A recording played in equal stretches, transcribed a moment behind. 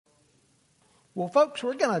Well, folks,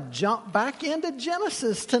 we're going to jump back into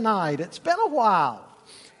Genesis tonight. It's been a while.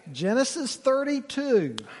 Genesis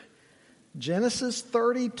 32. Genesis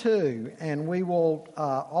 32. And we will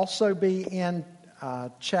also be in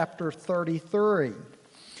chapter 33.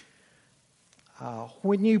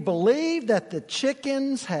 When you believe that the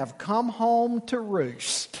chickens have come home to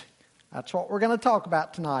roost. That's what we're going to talk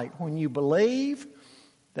about tonight. When you believe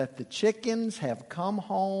that the chickens have come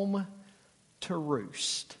home to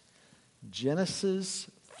roost. Genesis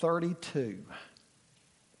 32.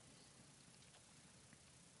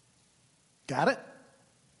 Got it?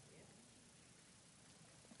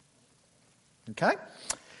 Okay. It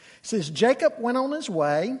says, Jacob went on his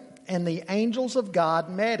way, and the angels of God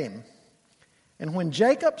met him. And when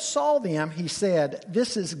Jacob saw them, he said,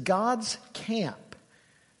 "This is God's camp."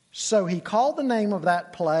 So he called the name of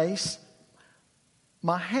that place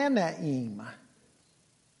Mahanaim.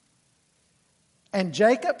 And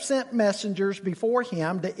Jacob sent messengers before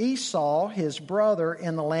him to Esau, his brother,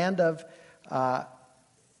 in the land of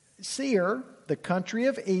Seir, the country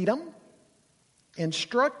of Edom,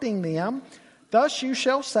 instructing them, "Thus you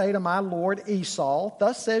shall say to my lord Esau,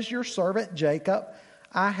 Thus says your servant Jacob,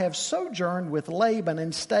 I have sojourned with Laban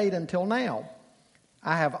and stayed until now.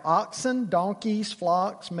 I have oxen, donkeys,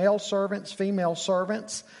 flocks, male servants, female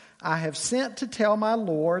servants. I have sent to tell my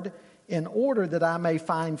lord, in order that I may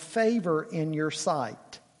find favor in your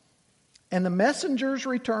sight." And the messengers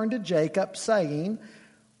returned to Jacob, saying,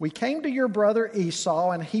 "We came to your brother Esau,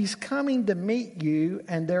 and he's coming to meet you,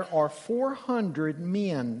 and there are 400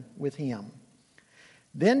 men with him."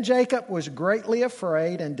 Then Jacob was greatly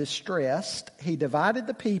afraid and distressed. He divided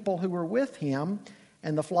the people who were with him,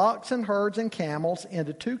 and the flocks and herds and camels,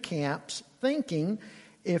 into two camps, thinking,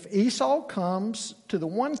 if Esau comes to the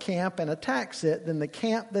one camp and attacks it, then the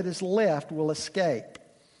camp that is left will escape.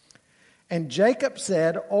 And Jacob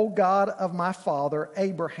said, "O God of my father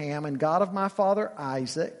Abraham and God of my father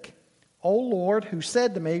Isaac, O Lord, who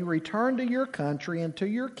said to me, Return to your country and to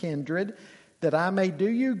your kindred, that I may do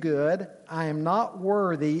you good, I am not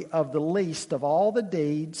worthy of the least of all the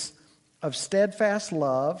deeds of steadfast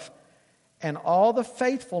love and all the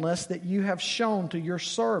faithfulness that you have shown to your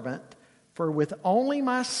servant. For with only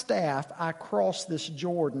my staff I crossed this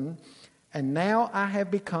Jordan, and now I have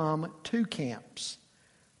become two camps.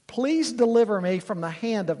 Please deliver me from the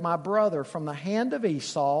hand of my brother, from the hand of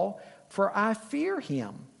Esau, for I fear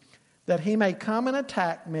him, that he may come and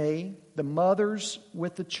attack me, the mothers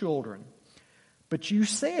with the children. But you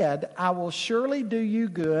said, I will surely do you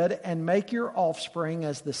good and make your offspring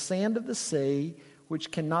as the sand of the sea, which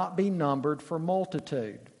cannot be numbered for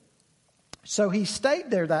multitude." So he stayed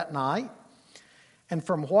there that night. And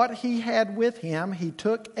from what he had with him, he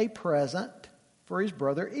took a present for his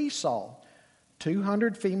brother Esau,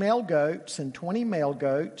 200 female goats and 20 male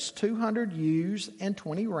goats, 200 ewes and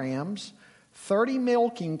 20 rams, 30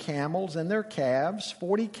 milking camels and their calves,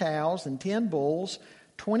 40 cows and 10 bulls,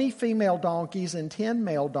 20 female donkeys and 10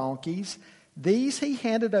 male donkeys. These he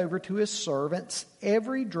handed over to his servants,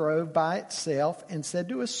 every drove by itself, and said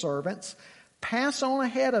to his servants, "Pass on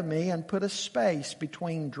ahead of me and put a space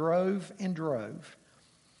between drove and drove."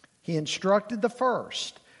 He instructed the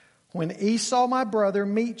first, "When Esau my brother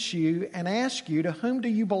meets you and asks you, 'To whom do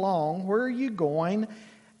you belong? Where are you going?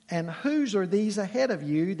 And whose are these ahead of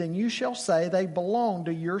you?' then you shall say, 'They belong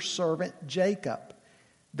to your servant Jacob.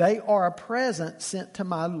 They are a present sent to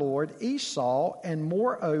my lord Esau, and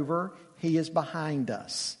moreover, he is behind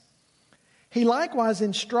us.'" He likewise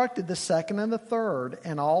instructed the second and the third,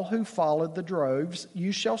 and all who followed the droves.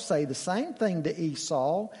 "You shall say the same thing to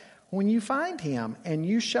Esau when you find him, and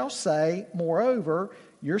you shall say, 'Moreover,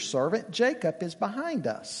 your servant Jacob is behind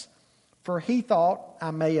us.' For he thought,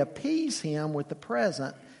 I may appease him with the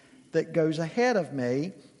present that goes ahead of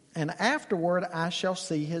me, and afterward I shall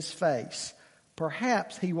see his face.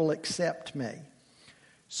 Perhaps he will accept me."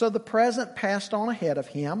 So the present passed on ahead of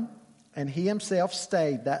him, and he himself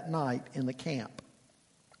stayed that night in the camp.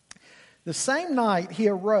 The same night he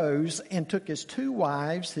arose and took his 2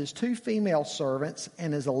 wives, his 2 female servants,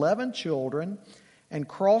 and his 11 children, and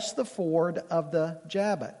crossed the ford of the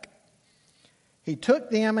Jabbok. He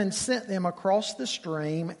took them and sent them across the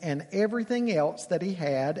stream and everything else that he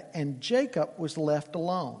had, and Jacob was left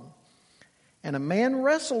alone. And a man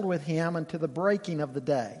wrestled with him until the breaking of the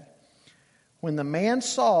day. When the man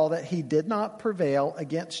saw that he did not prevail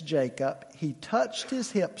against Jacob, he touched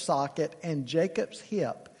his hip socket, and Jacob's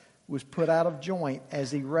hip was put out of joint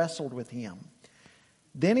as he wrestled with him.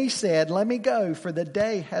 Then he said, "Let me go, for the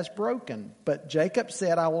day has broken." But Jacob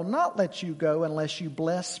said, "I will not let you go unless you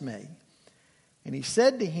bless me." And he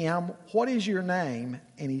said to him, "What is your name?"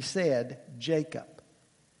 And he said, "Jacob."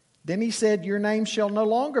 Then he said, your name shall no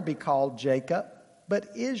longer be called Jacob,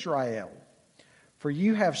 but Israel. For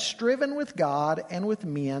you have striven with God and with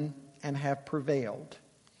men and have prevailed.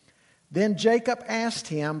 Then Jacob asked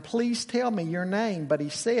him, please tell me your name. But he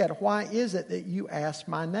said, why is it that you ask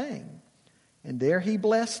my name? And there he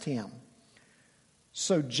blessed him.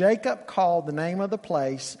 So Jacob called the name of the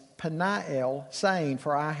place Peniel, saying,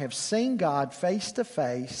 for I have seen God face to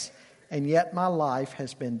face, and yet my life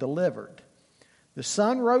has been delivered. The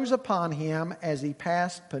sun rose upon him as he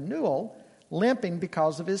passed Penuel, limping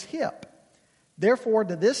because of his hip. Therefore,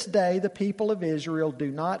 to this day, the people of Israel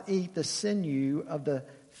do not eat the sinew of the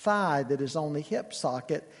thigh that is on the hip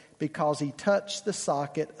socket, because he touched the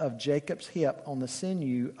socket of Jacob's hip on the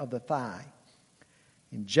sinew of the thigh.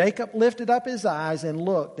 And Jacob lifted up his eyes and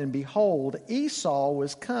looked, and behold, Esau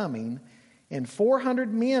was coming, and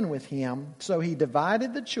 400 men with him. So he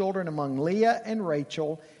divided the children among Leah and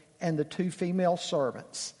Rachel and the 2 female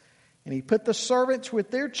servants. And he put the servants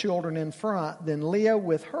with their children in front, then Leah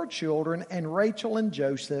with her children, and Rachel and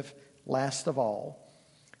Joseph last of all.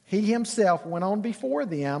 He himself went on before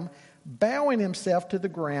them, bowing himself to the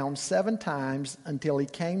ground 7 times until he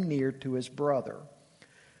came near to his brother.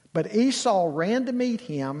 But Esau ran to meet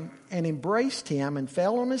him and embraced him and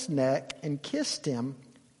fell on his neck and kissed him,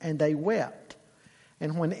 and they wept.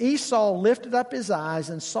 And when Esau lifted up his eyes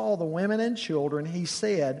and saw the women and children, he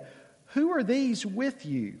said, who are these with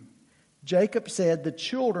you? Jacob said, the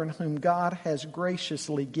children whom God has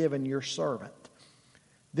graciously given your servant.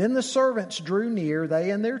 Then the servants drew near,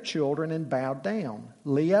 they and their children, and bowed down.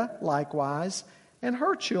 Leah likewise, and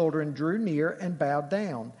her children drew near and bowed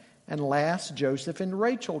down. And last, Joseph and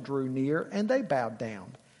Rachel drew near, and they bowed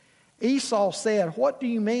down. Esau said, what do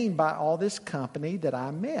you mean by all this company that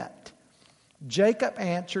I met? Jacob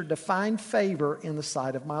answered, to find favor in the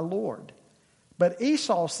sight of my Lord. But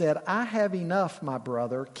Esau said, I have enough, my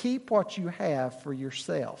brother. Keep what you have for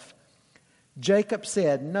yourself. Jacob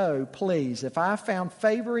said, no, please, if I found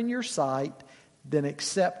favor in your sight, then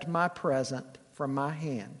accept my present from my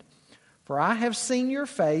hand. For I have seen your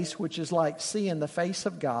face, which is like seeing the face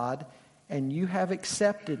of God, and you have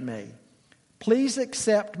accepted me. Please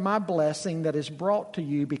accept my blessing that is brought to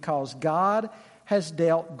you, because God has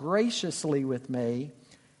dealt graciously with me,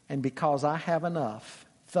 and because I have enough.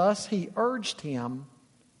 Thus he urged him,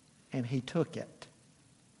 and he took it.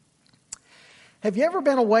 Have you ever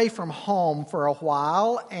been away from home for a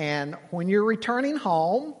while, and when you're returning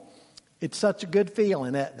home, it's such a good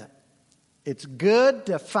feeling, isn't it? It's good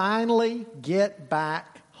to finally get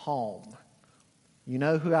back home. You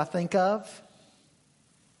know who I think of?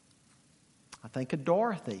 I think of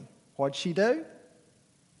Dorothy. What'd she do?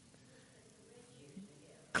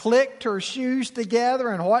 Clicked her shoes together,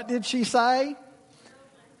 and what did she say?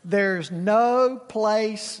 There's no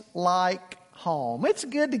place like home. It's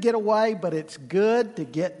good to get away, but it's good to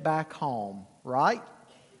get back home, right?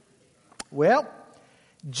 Well,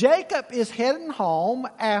 Jacob is heading home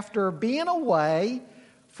after being away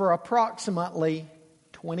for approximately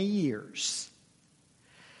 20 years.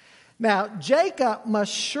 Now, Jacob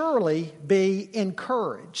must surely be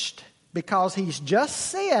encouraged, because he's just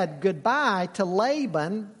said goodbye to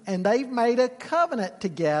Laban, and they've made a covenant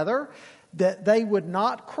together that they would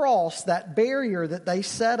not cross that barrier that they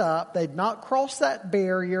set up. They'd not cross that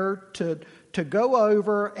barrier to go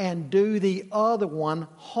over and do the other one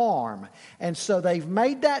harm. And so they've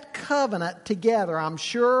made that covenant together. I'm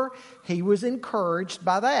sure he was encouraged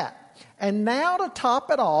by that. And now, to top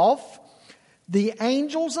it off, the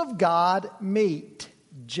angels of God meet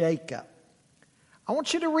Jacob. I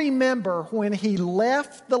want you to remember when he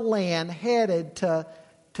left the land, headed to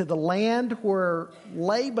the land where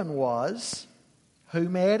Laban was, who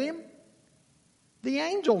met him? The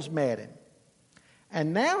angels met him.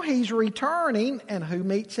 And now he's returning, and who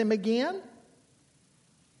meets him again?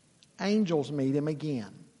 Angels meet him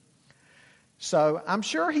again. So I'm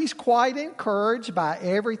sure he's quite encouraged by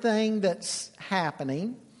everything that's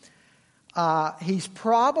happening. He's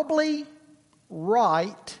probably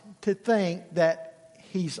right to think that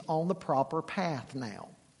he's on the proper path now.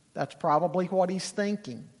 That's probably what he's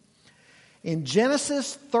thinking. In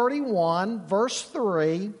Genesis 31, verse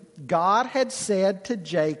 3, God had said to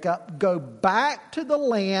Jacob, go back to the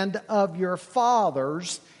land of your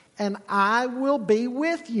fathers, and I will be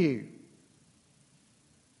with you.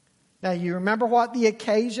 Now, you remember what the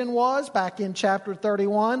occasion was back in chapter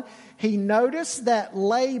 31? He noticed that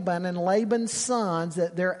Laban and Laban's sons,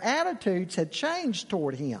 that their attitudes had changed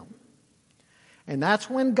toward him. And that's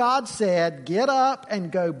when God said, get up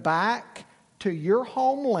and go back to your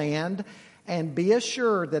homeland, and be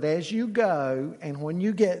assured that as you go and when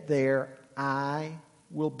you get there, I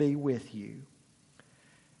will be with you.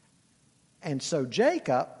 And so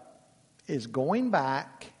Jacob is going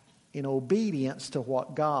back in obedience to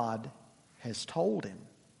what God has told him.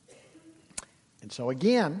 And so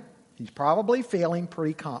again, he's probably feeling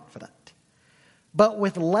pretty confident. But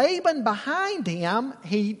with Laban behind him,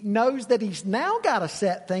 he knows that he's now got to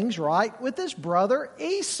set things right with his brother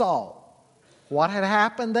Esau. What had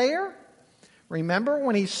happened there? Remember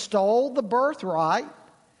when he stole the birthright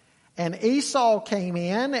and Esau came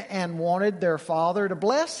in and wanted their father to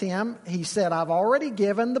bless him? He said, I've already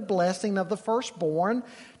given the blessing of the firstborn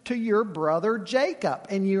to your brother Jacob.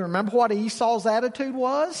 And you remember what Esau's attitude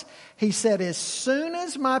was? He said, as soon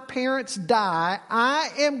as my parents die, I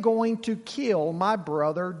am going to kill my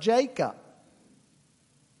brother Jacob.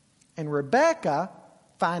 And Rebekah,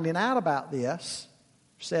 finding out about this,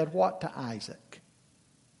 said what to Isaac?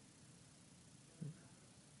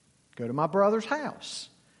 Go to my brother's house.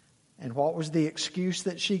 And what was the excuse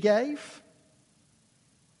that she gave?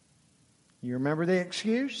 You remember the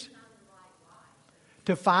excuse?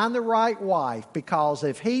 To find the right wife, because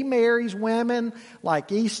if he marries women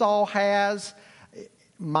like Esau has,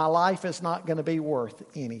 my life is not going to be worth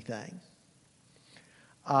anything.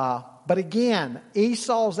 But again,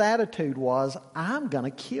 Esau's attitude was, I'm going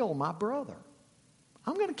to kill my brother.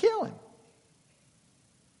 I'm going to kill him.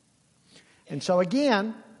 And so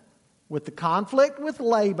again, with the conflict with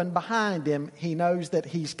Laban behind him, he knows that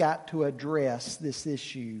he's got to address this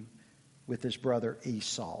issue with his brother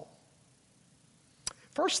Esau.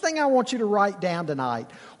 First thing I want you to write down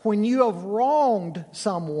tonight, when you have wronged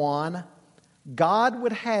someone, God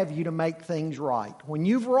would have you to make things right. When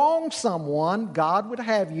you've wronged someone, God would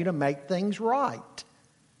have you to make things right.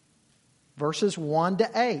 Verses 1 to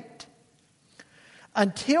 8.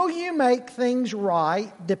 Until you make things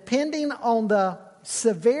right, depending on the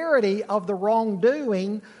severity of the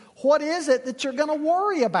wrongdoing, what is it that you're going to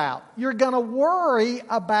worry about? You're going to worry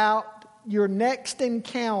about your next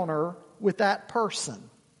encounter with that person.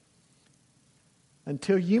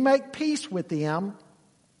 Until you make peace with them,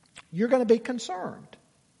 you're going to be concerned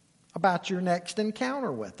about your next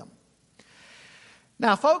encounter with them.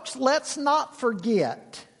 Now, folks, let's not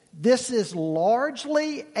forget, this is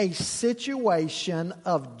largely a situation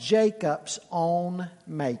of Jacob's own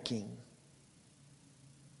making.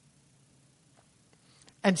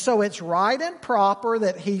 And so it's right and proper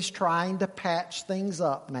that he's trying to patch things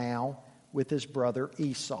up now with his brother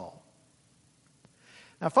Esau.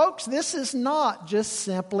 Now, folks, this is not just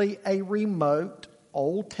simply a remote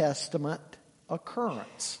Old Testament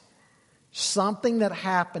occurrence. Something that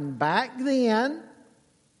happened back then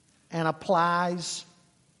and applies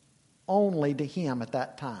only to him at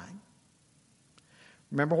that time.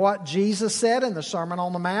 Remember what Jesus said in the Sermon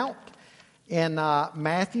on the Mount? In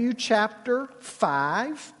Matthew chapter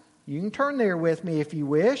 5. You can turn there with me if you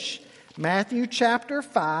wish. Matthew chapter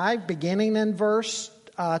 5, beginning in verse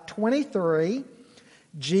 23.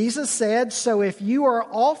 Jesus said, so if you are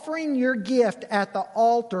offering your gift at the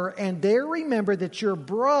altar and there remember that your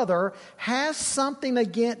brother has something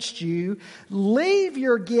against you, leave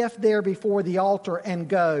your gift there before the altar and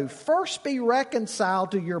go. First be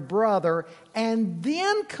reconciled to your brother and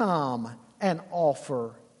then come and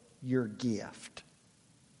offer your gift.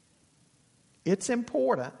 It's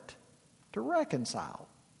important to reconcile.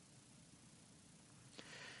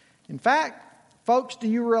 In fact, folks, do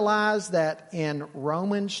you realize that in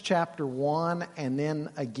Romans chapter 1 and then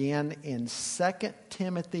again in 2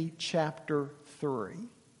 Timothy chapter 3,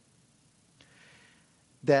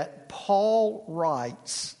 that Paul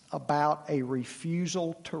writes about a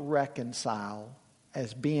refusal to reconcile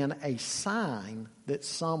as being a sign that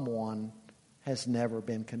someone has never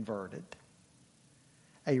been converted?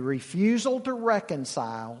 A refusal to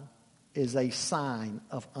reconcile is a sign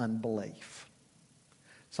of unbelief.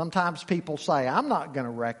 Sometimes people say, I'm not going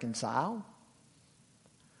to reconcile.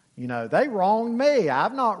 You know, they wronged me.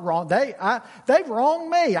 I've not wronged. They've wronged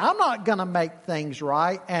me. I'm not going to make things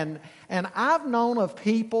right. And I've known of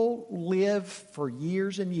people live for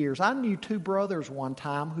years and years. I knew two brothers one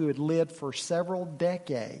time who had lived for several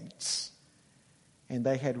decades. And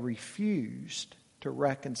they had refused to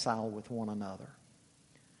reconcile with one another.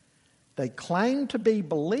 They claimed to be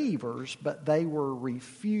believers, but they were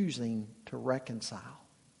refusing to reconcile.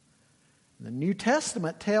 The New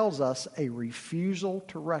Testament tells us a refusal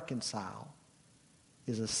to reconcile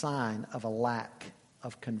is a sign of a lack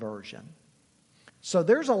of conversion. So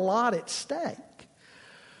there's a lot at stake.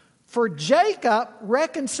 For Jacob,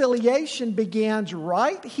 reconciliation begins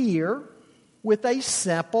right here with a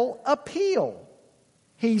simple appeal.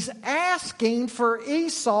 He's asking for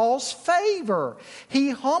Esau's favor.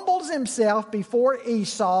 He humbles himself before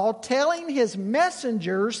Esau, telling his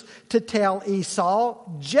messengers to tell Esau,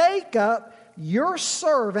 Jacob, your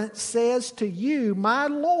servant says to you, my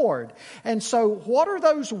Lord. And so what are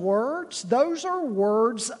those words? Those are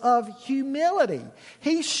words of humility.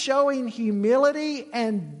 He's showing humility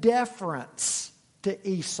and deference to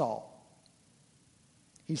Esau.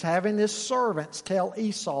 He's having his servants tell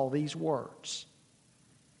Esau these words.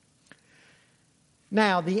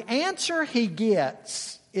 Now, the answer he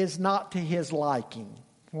gets is not to his liking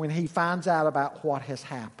when he finds out about what has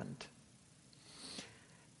happened.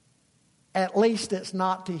 At least it's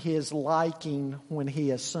not to his liking when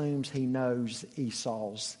he assumes he knows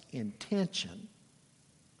Esau's intention.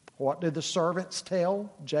 What do the servants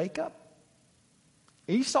tell Jacob?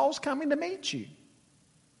 Esau's coming to meet you.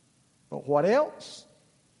 But what else?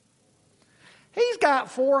 He's got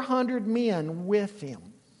 400 men with him.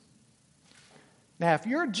 Now, if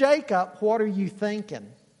you're Jacob, what are you thinking?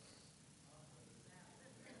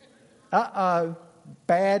 Uh-oh,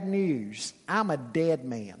 bad news. I'm a dead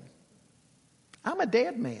man. I'm a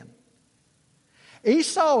dead man.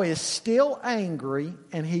 Esau is still angry,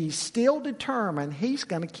 and he's still determined he's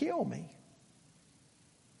going to kill me.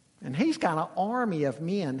 And he's got an army of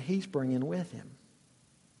men he's bringing with him.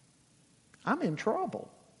 I'm in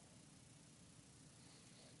trouble.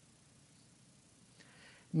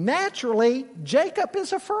 Naturally, Jacob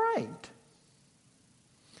is afraid.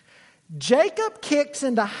 Jacob kicks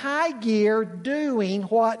into high gear doing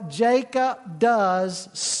what Jacob does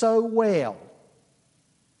so well.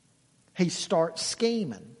 He starts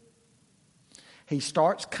scheming. He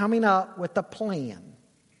starts coming up with a plan.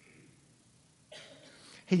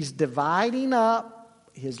 He's dividing up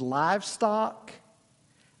his livestock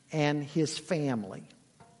and his family.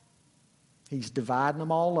 He's dividing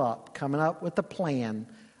them all up, coming up with a plan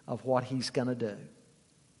of what he's going to do.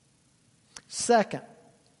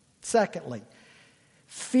 Secondly,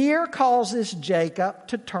 fear causes Jacob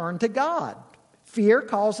to turn to God. Fear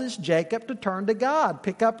causes Jacob to turn to God.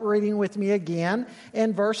 Pick up reading with me again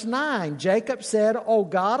in verse 9. Jacob said, O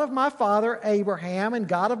God of my father Abraham and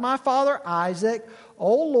God of my father Isaac,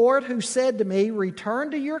 O Lord, who said to me,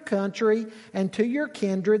 return to your country and to your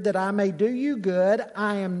kindred that I may do you good.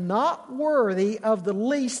 I am not worthy of the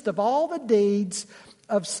least of all the deeds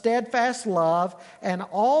of steadfast love and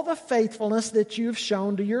all the faithfulness that you've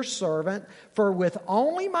shown to your servant. For with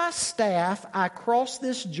only my staff I crossed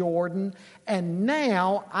this Jordan, and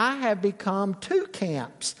now I have become two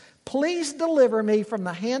camps. Please deliver me from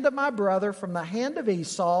the hand of my brother, from the hand of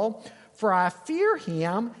Esau, for I fear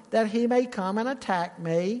him that he may come and attack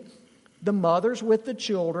me, the mothers with the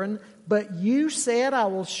children. But you said, I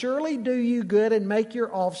will surely do you good and make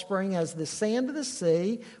your offspring as the sand of the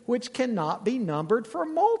sea, which cannot be numbered for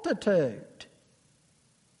multitude.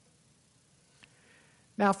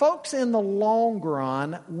 Now, folks, in the long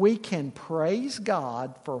run, we can praise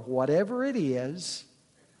God for whatever it is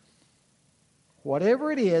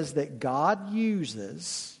that God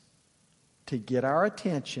uses to get our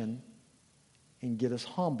attention and get us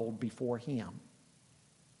humbled before Him.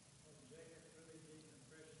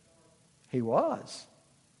 He was.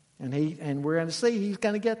 And we're going to see he's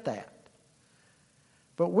going to get that.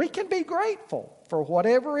 But we can be grateful for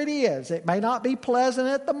whatever it is. It may not be pleasant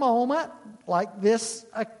at the moment, like this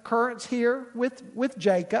occurrence here with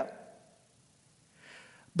Jacob.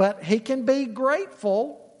 But he can be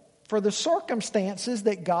grateful for the circumstances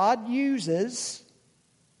that God uses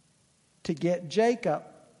to get Jacob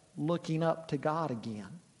looking up to God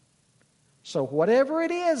again. So whatever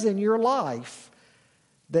it is in your life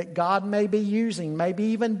that God may be using, maybe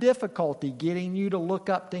even difficulty getting you to look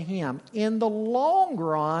up to Him, in the long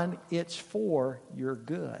run, it's for your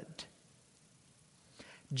good.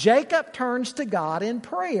 Jacob turns to God in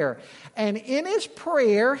prayer. And in his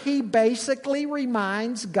prayer, he basically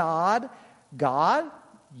reminds God, God,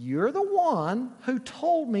 you're the one who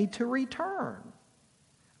told me to return.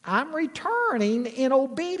 I'm returning in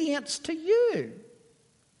obedience to you.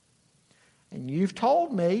 And you've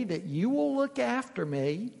told me that you will look after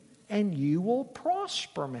me and you will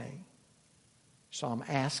prosper me. So I'm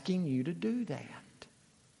asking you to do that.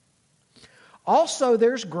 Also,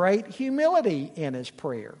 there's great humility in his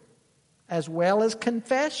prayer, as well as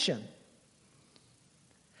confession.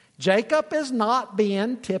 Jacob is not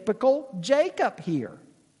being typical Jacob here.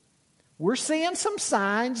 We're seeing some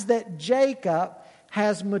signs that Jacob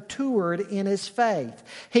has matured in his faith.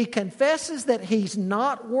 He confesses that he's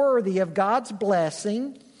not worthy of God's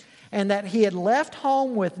blessing, and that he had left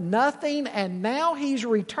home with nothing, and now he's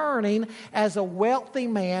returning as a wealthy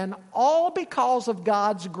man, all because of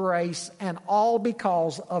God's grace and all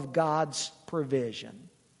because of God's provision.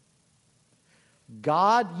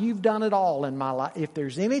 God, you've done it all in my life. If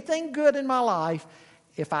there's anything good in my life,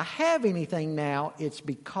 if I have anything now, it's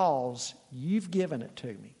because you've given it to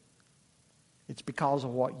me. It's because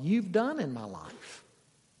of what you've done in my life.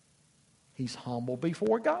 He's humble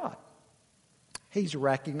before God. He's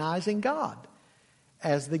recognizing God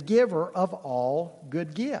as the giver of all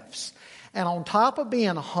good gifts. And on top of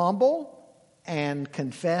being humble and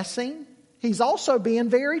confessing, he's also being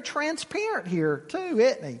very transparent here too,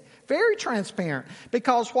 isn't he? Very transparent.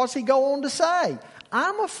 Because what's he go on to say?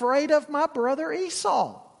 I'm afraid of my brother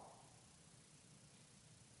Esau.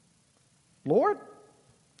 Lord,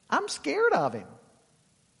 I'm scared of him.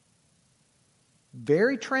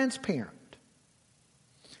 Very transparent.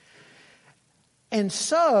 And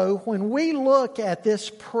so, when we look at this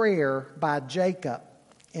prayer by Jacob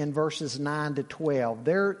in verses 9 to 12,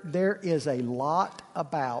 there is a lot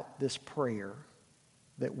about this prayer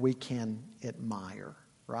that we can admire,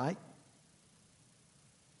 right?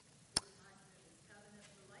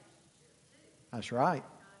 That's right.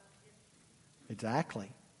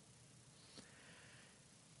 Exactly.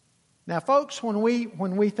 Now, folks, when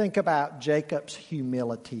we think about Jacob's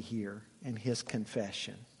humility here and his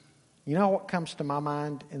confession, you know what comes to my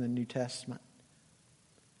mind in the New Testament?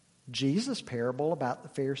 Jesus' parable about the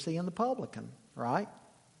Pharisee and the publican, right?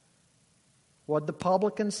 What did the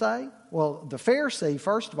publican say? Well, the Pharisee,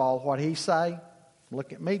 first of all, what he say?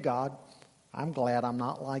 Look at me, God. I'm glad I'm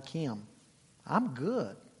not like him. I'm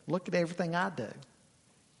good. Look at everything I do.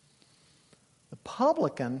 The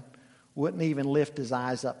publican wouldn't even lift his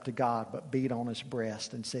eyes up to God, but beat on his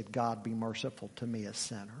breast and said, God, be merciful to me, a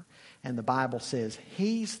sinner. And the Bible says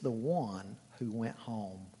he's the one who went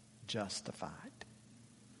home justified.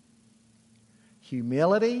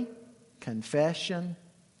 Humility, confession,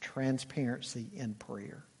 transparency in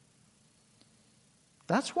prayer.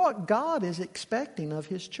 That's what God is expecting of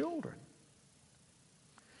his children.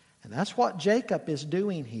 And that's what Jacob is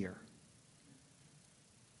doing here.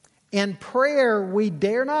 In prayer, we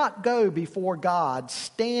dare not go before God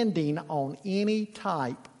standing on any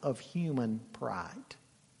type of human pride.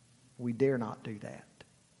 We dare not do that.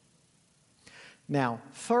 Now,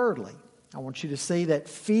 thirdly, I want you to see that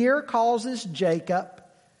fear causes Jacob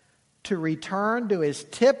to return to his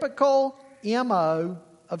typical MO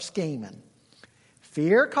of scheming.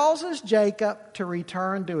 Fear causes Jacob to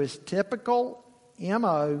return to his typical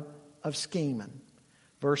MO of scheming.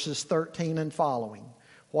 Verses 13 and following.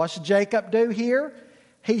 What's Jacob do here?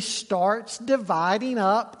 He starts dividing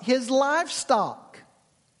up his livestock.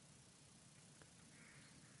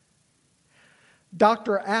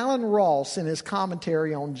 Dr. Alan Ross, in his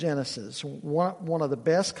commentary on Genesis, one of the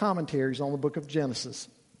best commentaries on the book of Genesis,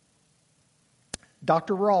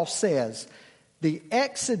 Dr. Ross says, the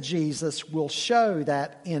exegesis will show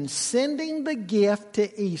that in sending the gift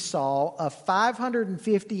to Esau of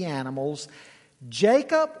 550 animals,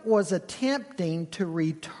 Jacob was attempting to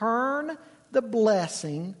return the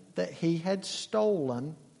blessing that he had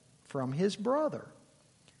stolen from his brother.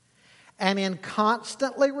 And in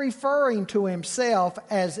constantly referring to himself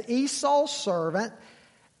as Esau's servant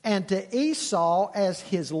and to Esau as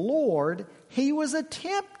his Lord, he was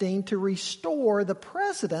attempting to restore the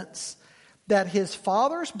precedence that his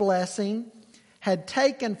father's blessing had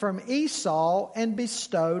taken from Esau and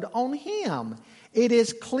bestowed on him. It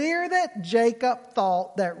is clear that Jacob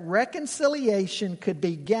thought that reconciliation could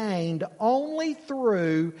be gained only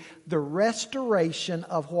through the restoration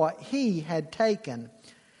of what he had taken.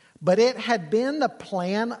 But it had been the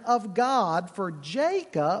plan of God for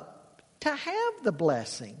Jacob to have the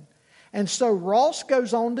blessing. And so Ross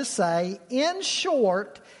goes on to say, in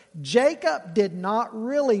short, Jacob did not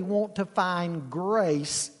really want to find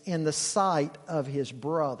grace in the sight of his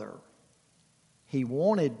brother. He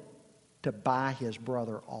wanted to buy his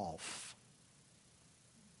brother off.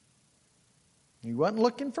 He wasn't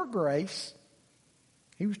looking for grace.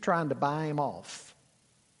 He was trying to buy him off.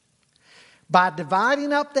 By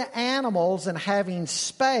dividing up the animals and having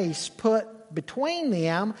space put between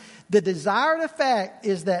them, the desired effect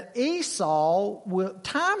is that Esau,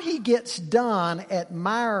 time he gets done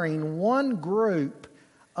admiring one group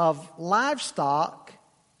of livestock,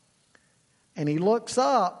 and he looks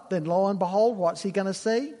up, then lo and behold, what's he going to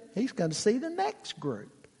see? He's going to see the next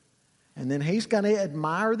group. And then he's going to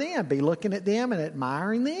admire them, be looking at them and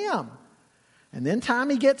admiring them. And then time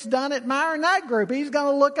he gets done admiring that group, he's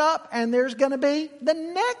going to look up and there's going to be the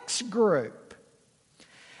next group.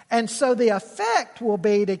 And so the effect will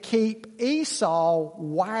be to keep Esau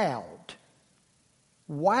wowed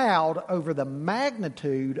over the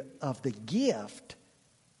magnitude of the gift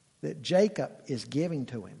that Jacob is giving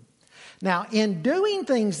to him. Now, in doing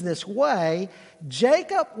things this way,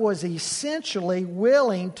 Jacob was essentially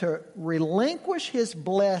willing to relinquish his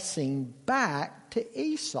blessing back to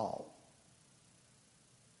Esau.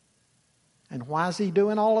 And why is he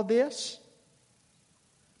doing all of this?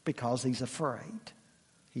 Because he's afraid.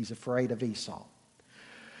 He's afraid of Esau.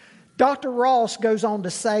 Dr. Ross goes on to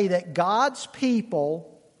say that God's people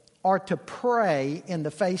are to pray in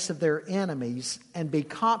the face of their enemies and be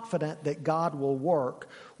confident that God will work.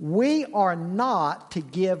 We are not to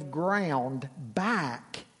give ground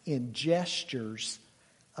back in gestures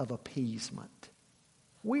of appeasement.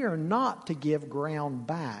 We are not to give ground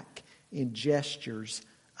back in gestures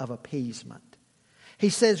of appeasement. He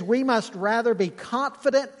says we must rather be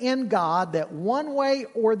confident in God that one way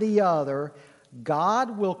or the other,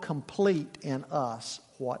 God will complete in us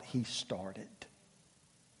what He started.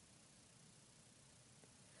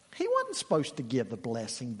 He wasn't supposed to give the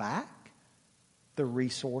blessing back, the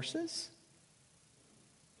resources.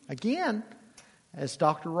 Again, as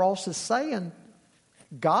Dr. Ross is saying,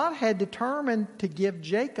 God had determined to give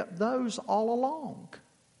Jacob those all along.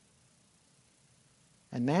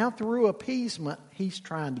 And now through appeasement, he's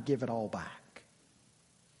trying to give it all back.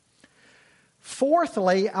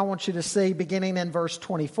 Fourthly, I want you to see, beginning in verse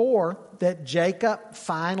 24, that Jacob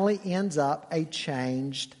finally ends up a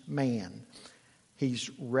changed man.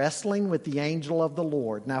 He's wrestling with the angel of the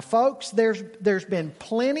Lord. Now, folks, there's been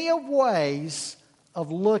plenty of ways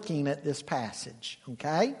of looking at this passage,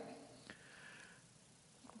 okay?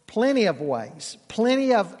 Plenty of ways.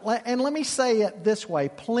 And let me say it this way,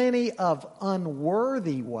 plenty of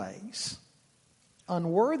unworthy ways.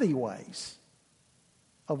 Unworthy ways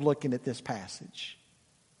of looking at this passage.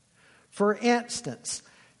 For instance,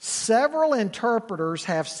 several interpreters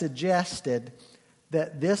have suggested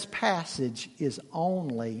that this passage is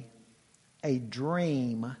only a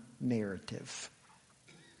dream narrative.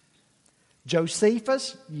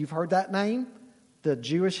 Josephus, you've heard that name, the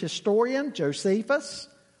Jewish historian Josephus,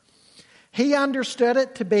 he understood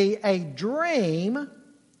it to be a dream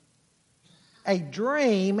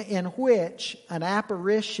in which an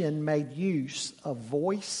apparition made use of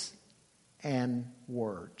voice and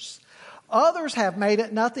words. Others have made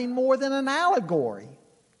it nothing more than an allegory.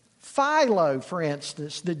 Philo, for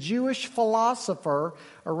instance, the Jewish philosopher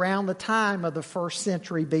around the time of the 1st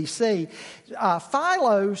century BC,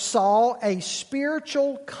 Philo saw a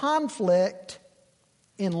spiritual conflict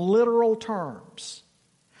in literal terms.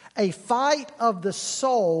 A fight of the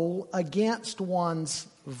soul against one's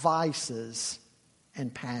vices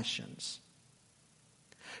and passions.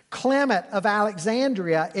 Clement of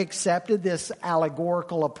Alexandria accepted this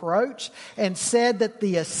allegorical approach and said that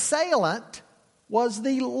the assailant was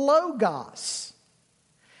the Logos.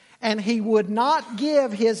 And he would not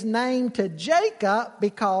give his name to Jacob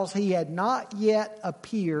because he had not yet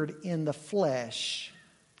appeared in the flesh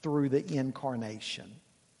through the incarnation.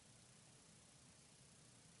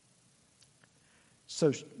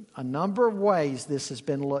 So a number of ways this has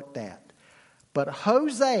been looked at. But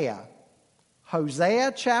Hosea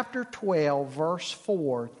chapter 12 verse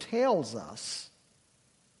 4 tells us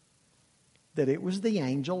that it was the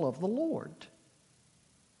angel of the Lord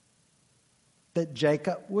that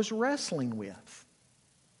Jacob was wrestling with.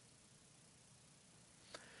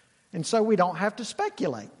 And so we don't have to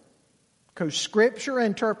speculate. Because Scripture,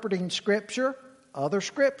 interpreting Scripture, other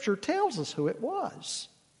Scripture tells us who it was.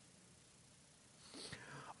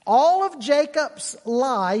 All of Jacob's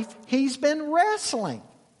life, he's been wrestling.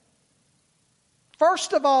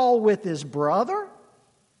 First of all with his brother,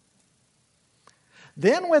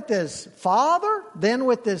 then with his father, then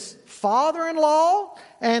with his father-in-law,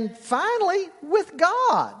 and finally with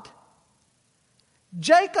God.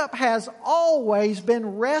 Jacob has always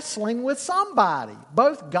been wrestling with somebody,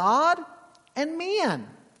 both God and men.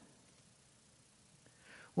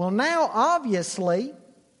 Well, now obviously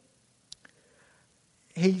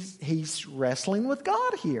he's wrestling with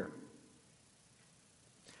God here.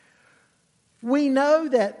 We know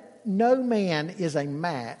that no man is a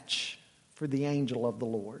match for the angel of the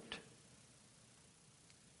Lord.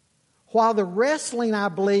 While the wrestling, I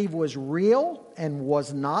believe, was real and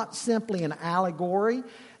was not simply an allegory,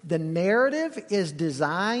 the narrative is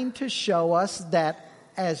designed to show us that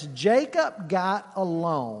as Jacob got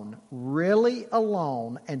alone, really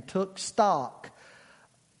alone, and took stock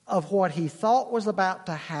of what he thought was about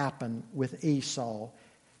to happen with Esau,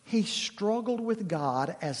 he struggled with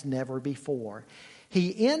God as never before.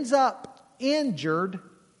 He ends up injured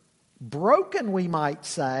broken, we might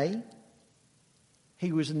say.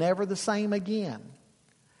 He was never the same again.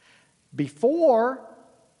 Before,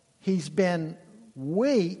 he's been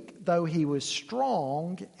weak, though he was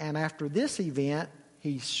strong. And after this event,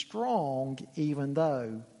 he's strong even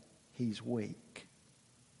though he's weak.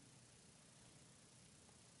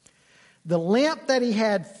 The limp that he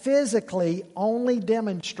had physically only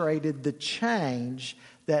demonstrated the change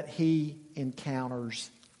that he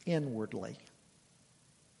encounters inwardly.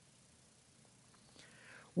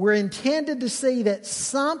 We're intended to see that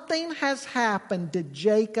something has happened to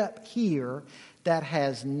Jacob here that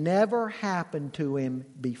has never happened to him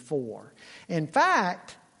before. In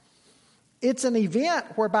fact, it's an event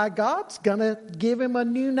whereby God's going to give him a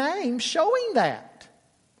new name showing that.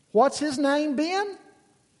 What's his name been?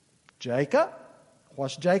 Jacob.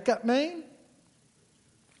 What's Jacob mean?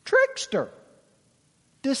 Trickster,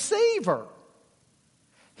 deceiver,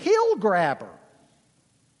 heel grabber.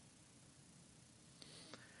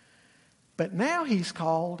 But now he's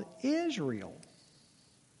called Israel,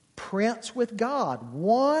 prince with God,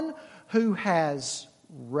 one who has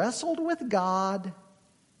wrestled with God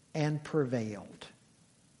and prevailed.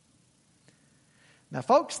 Now,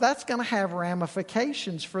 folks, that's going to have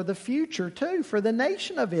ramifications for the future, too, for the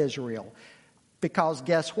nation of Israel. Because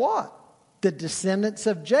guess what? The descendants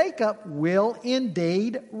of Jacob will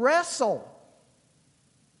indeed wrestle.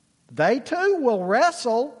 They, too, will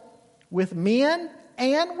wrestle with men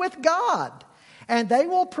and with God. And they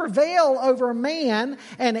will prevail over man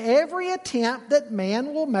and every attempt that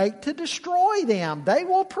man will make to destroy them. They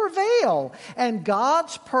will prevail. And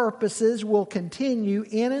God's purposes will continue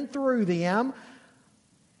in and through them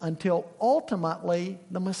until ultimately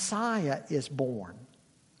the Messiah is born,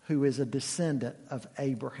 who is a descendant of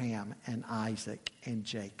Abraham and Isaac and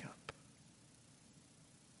Jacob.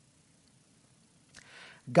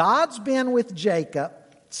 God's been with Jacob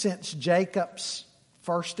since Jacob's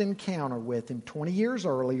first encounter with him 20 years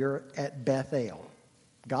earlier at Bethel.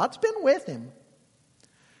 God's been with him.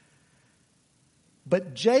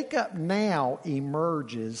 But Jacob now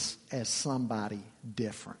emerges as somebody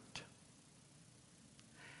different.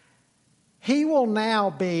 He will now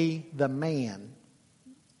be the man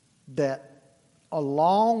that,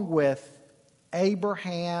 along with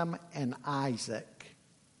Abraham and Isaac,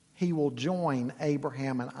 he will join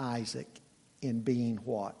Abraham and Isaac in being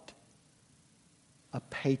what? A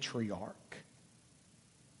patriarch.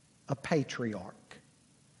 A patriarch.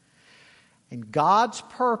 And God's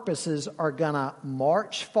purposes are going to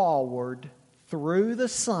march forward through the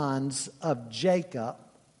sons of Jacob,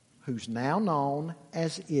 who's now known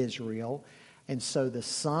as Israel. And so the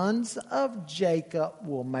sons of Jacob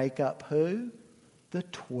will make up who? The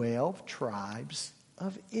 12 tribes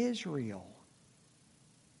of Israel.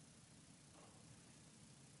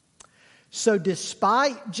 So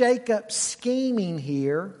despite Jacob's scheming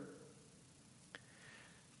here,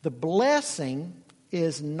 the blessing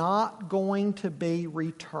is not going to be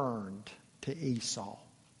returned to Esau.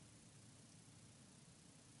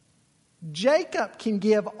 Jacob can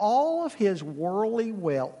give all of his worldly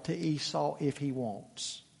wealth to Esau if he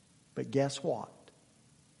wants. But guess what?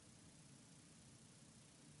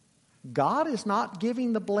 God is not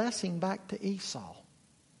giving the blessing back to Esau.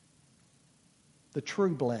 The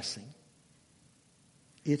true blessing.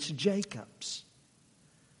 It's Jacob's.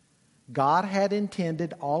 God had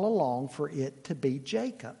intended all along for it to be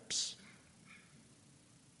Jacob's.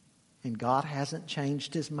 And God hasn't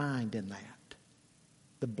changed his mind in that.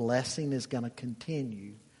 The blessing is going to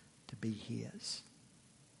continue to be his.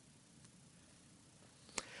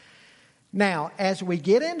 Now, as we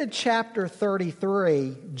get into chapter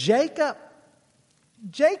 33, Jacob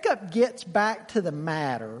gets back to the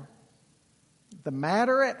matter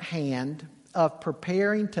at hand of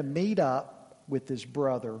preparing to meet up with his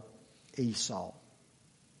brother Esau.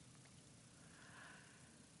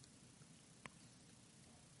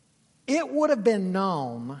 It would have been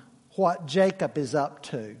known what Jacob is up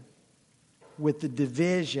to with the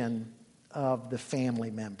division of the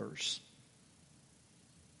family members.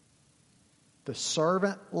 The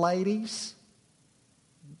servant ladies,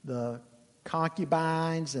 the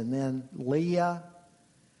concubines, and then Leah,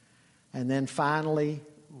 and then finally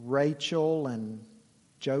Rachel and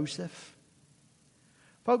Joseph.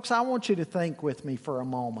 Folks, I want you to think with me for a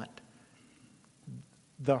moment.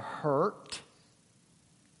 The hurt,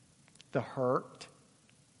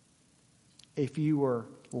 if you were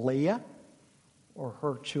Leah or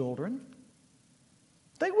her children,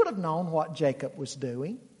 they would have known what Jacob was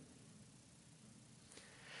doing.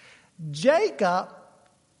 Jacob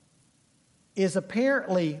is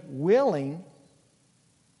apparently willing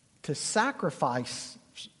to sacrifice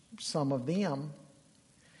some of them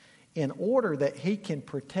in order that he can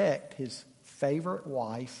protect his favorite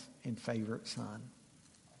wife and favorite son.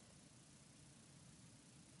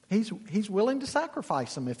 He's willing to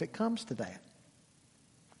sacrifice them if it comes to that.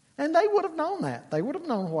 And they would have known that. They would have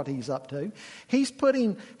known what he's up to. He's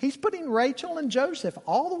putting Rachel and Joseph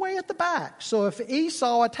all the way at the back. So if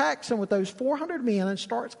Esau attacks him with those 400 men and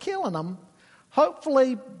starts killing them,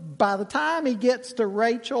 hopefully by the time he gets to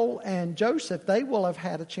Rachel and Joseph, they will have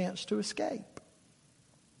had a chance to escape.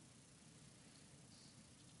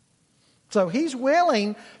 So he's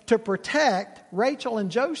willing to protect Rachel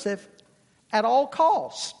and Joseph at all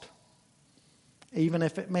cost, even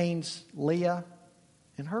if it means Leah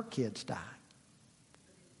and her kids die.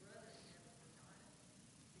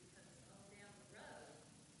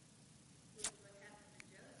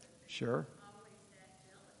 Sure.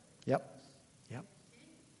 Yep.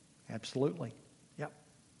 Absolutely. Yep.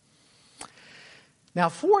 Now,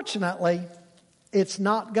 fortunately, it's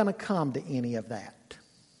not going to come to any of that.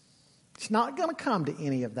 It's not going to come to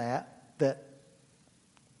any of that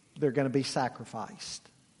they're going to be sacrificed,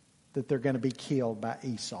 that they're going to be killed by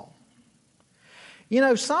Esau. You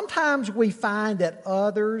know, sometimes we find that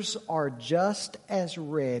others are just as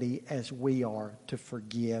ready as we are to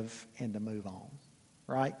forgive and to move on,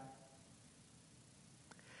 right?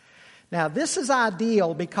 Now, this is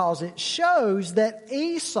ideal because it shows that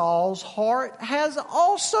Esau's heart has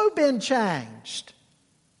also been changed.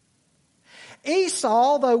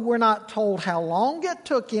 Esau, though we're not told how long it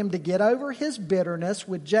took him to get over his bitterness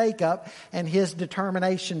with Jacob and his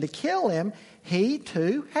determination to kill him, he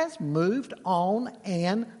too has moved on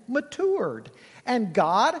and matured. And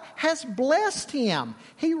God has blessed him.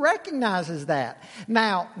 He recognizes that.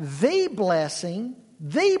 Now, the blessing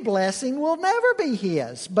will never be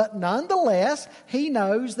his. But nonetheless, he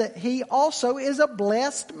knows that he also is a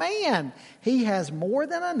blessed man. He has more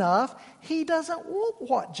than enough. He doesn't want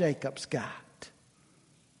what Jacob's got.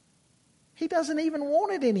 He doesn't even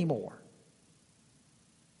want it anymore.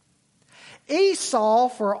 Esau,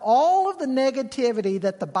 for all of the negativity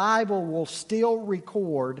that the Bible will still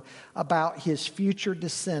record about his future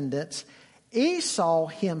descendants, Esau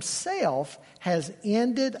himself has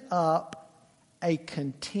ended up a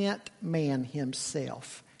content man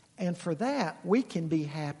himself. And for that, we can be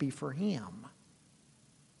happy for him.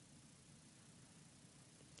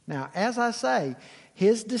 Now, as I say,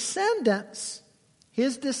 his descendants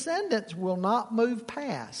will not move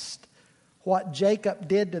past what Jacob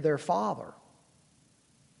did to their father.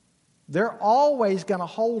 They're always going to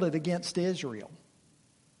hold it against Israel.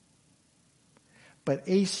 But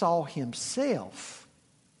Esau himself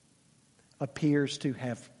appears to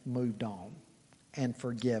have moved on and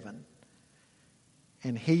forgiven.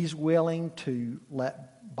 And he's willing to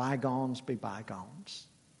let bygones be bygones.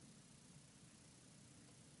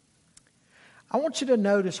 I want you to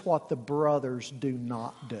notice what the brothers do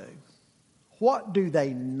not do. What do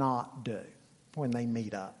they not do when they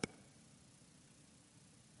meet up?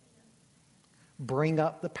 Bring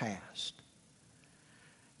up the past.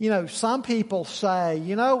 You know, some people say,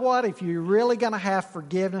 you know what, if you're really going to have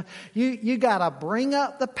forgiveness, you got to bring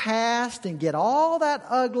up the past and get all that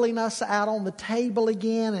ugliness out on the table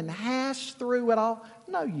again and hash through it all.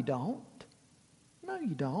 No, you don't. No,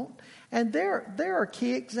 you don't. And they're a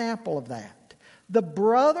key example of that. The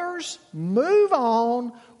brothers move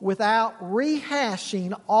on without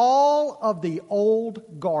rehashing all of the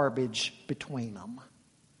old garbage between them.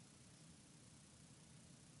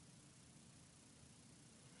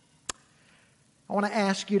 I want to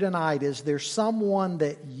ask you tonight, is there someone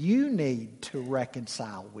that you need to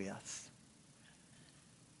reconcile with?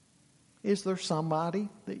 Is there somebody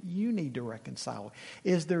that you need to reconcile with?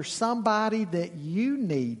 Is there somebody that you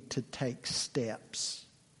need to take steps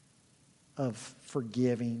of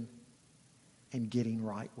forgiving and getting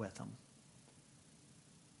right with them?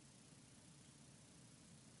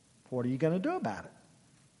 What are you going to do about it?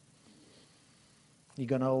 You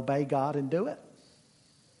going to obey God and do it?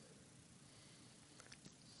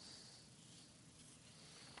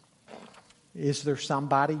 Is there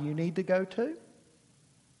somebody you need to go to?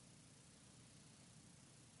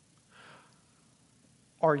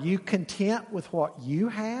 Are you content with what you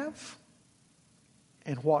have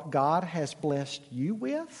and what God has blessed you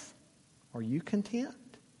with? Are you content?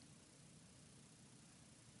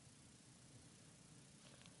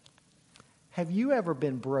 Have you ever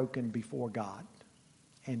been broken before God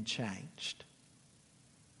and changed?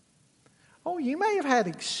 Oh, you may have had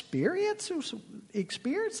experiences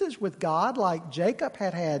with God like Jacob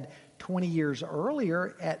had 20 years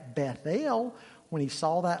earlier at Bethel when he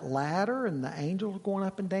saw that ladder and the angels going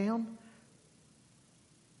up and down.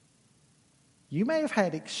 You may have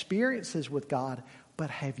had experiences with God, but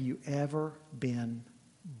have you ever been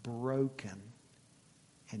broken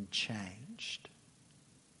and changed?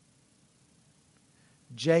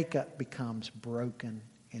 Jacob becomes broken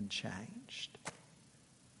and changed.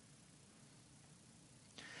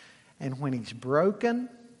 And when he's broken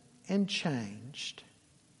and changed,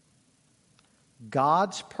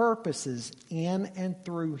 God's purposes in and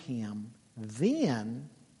through him then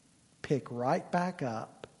pick right back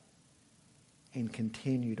up and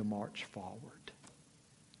continue to march forward.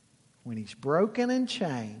 When he's broken and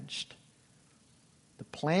changed, the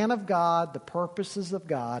plan of God, the purposes of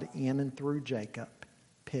God in and through Jacob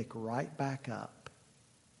pick right back up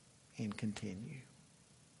and continue.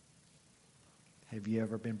 Have you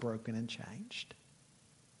ever been broken and changed?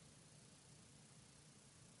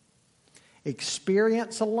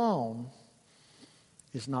 Experience alone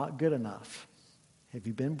is not good enough. Have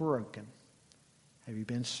you been broken? Have you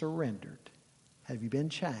been surrendered? Have you been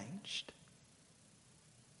changed?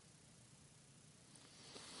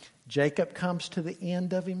 Jacob comes to the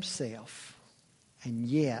end of himself, and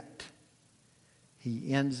yet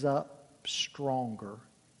he ends up stronger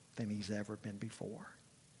than he's ever been before.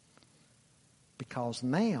 Because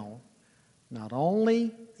now, not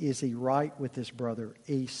only is he right with his brother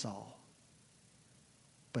Esau,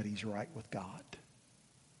 but he's right with God.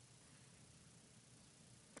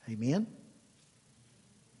 Amen?